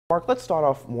Mark, let's start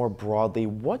off more broadly.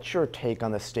 What's your take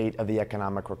on the state of the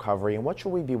economic recovery, and what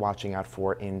should we be watching out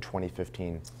for in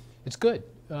 2015? It's good,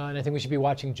 and I think we should be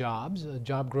watching jobs.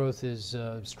 Job growth is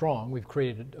strong. We've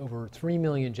created over 3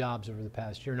 million jobs over the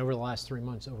past year, and over the last 3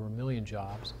 months, over 1 million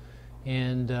jobs.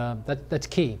 And that's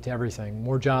key to everything.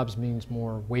 More jobs means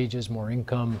more wages, more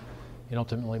income, and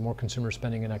ultimately more consumer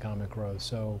spending and economic growth.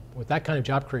 So with that kind of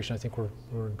job creation, I think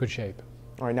we're in good shape.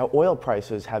 All right, now oil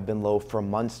prices have been low for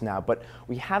months now, but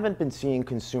we haven't been seeing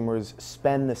consumers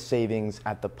spend the savings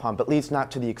at the pump, at least not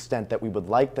to the extent that we would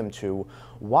like them to.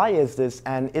 Why is this,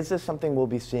 and is this something we'll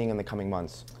be seeing in the coming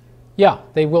months? Yeah,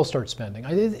 they will start spending.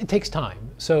 It takes time.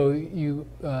 So you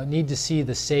need to see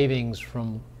the savings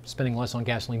from spending less on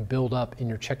gasoline build up in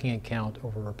your checking account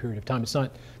over a period of time. It's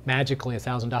not magically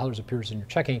 $1,000 appears in your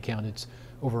checking account. It's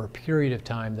over a period of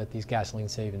time that these gasoline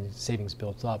savings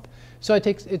built up. So it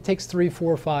takes 3,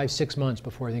 4, 5, 6 months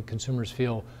before I think consumers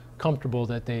feel comfortable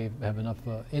that they have enough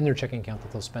in their checking account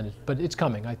that they'll spend it. But it's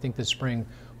coming. I think this spring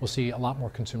we'll see a lot more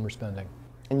consumer spending.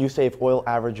 And you say if oil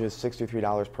averages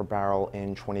 $63 per barrel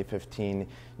in 2015,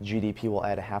 GDP will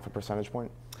add a half a percentage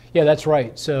point? Yeah, that's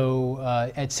right. So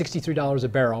at $63 a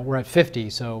barrel, we're at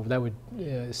 50, so that would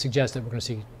suggest that we're going to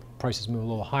see prices move a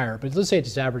little higher. But let's say it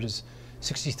just averages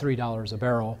 $63 a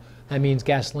barrel. That means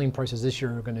gasoline prices this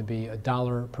year are going to be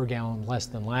 $1 per gallon less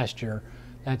than last year.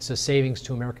 That's a savings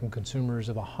to American consumers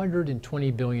of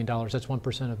 $120 billion. That's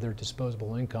 1% of their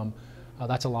disposable income.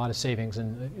 That's a lot of savings,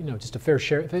 and just a fair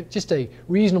share, just a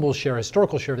reasonable share,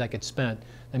 historical share of that gets spent.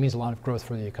 That means a lot of growth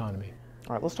for the economy.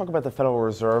 All right, let's talk about the Federal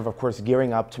Reserve, of course,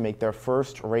 gearing up to make their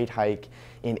first rate hike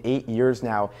in 8 years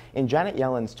now. In Janet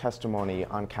Yellen's testimony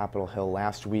on Capitol Hill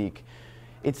last week,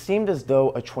 it seemed as though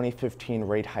a 2015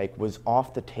 rate hike was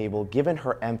off the table, given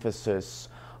her emphasis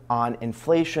on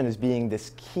inflation as being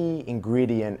this key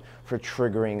ingredient for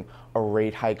triggering a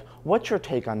rate hike. What's your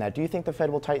take on that? Do you think the Fed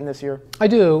will tighten this year? I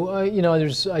do.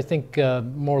 There's, I think,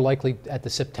 more likely at the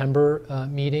September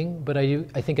meeting, but I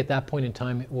think at that point in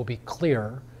time it will be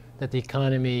clear that the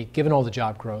economy, given all the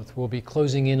job growth, will be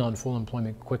closing in on full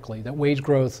employment quickly. That wage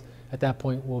growth at that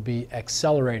point will be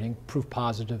accelerating, proof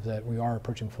positive that we are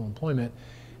approaching full employment.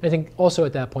 And I think also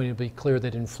at that point it'll be clear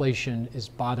that inflation is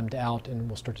bottomed out and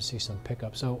we'll start to see some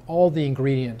pickup. So all the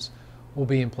ingredients will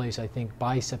be in place, I think,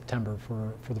 by September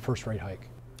for the first rate hike.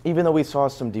 Even though we saw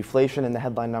some deflation in the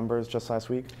headline numbers just last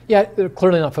week? Yeah, they're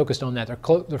clearly not focused on that.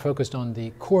 They're focused on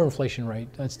the core inflation rate.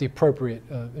 That's the appropriate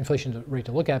inflation rate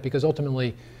to look at, because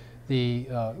ultimately,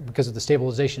 because of the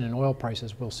stabilization in oil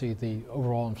prices, we'll see the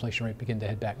overall inflation rate begin to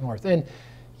head back north. And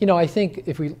I think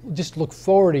if we just look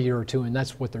forward a year or two, and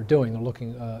that's what they're doing, they're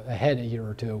looking ahead a year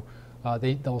or two,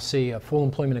 they'll see a full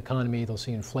employment economy, they'll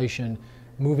see inflation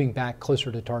moving back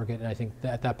closer to target, and I think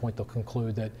that at that point they'll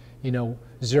conclude that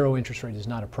zero interest rate is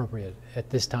not appropriate. At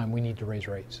this time, we need to raise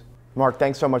rates. Mark,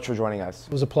 thanks so much for joining us.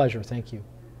 It was a pleasure. Thank you.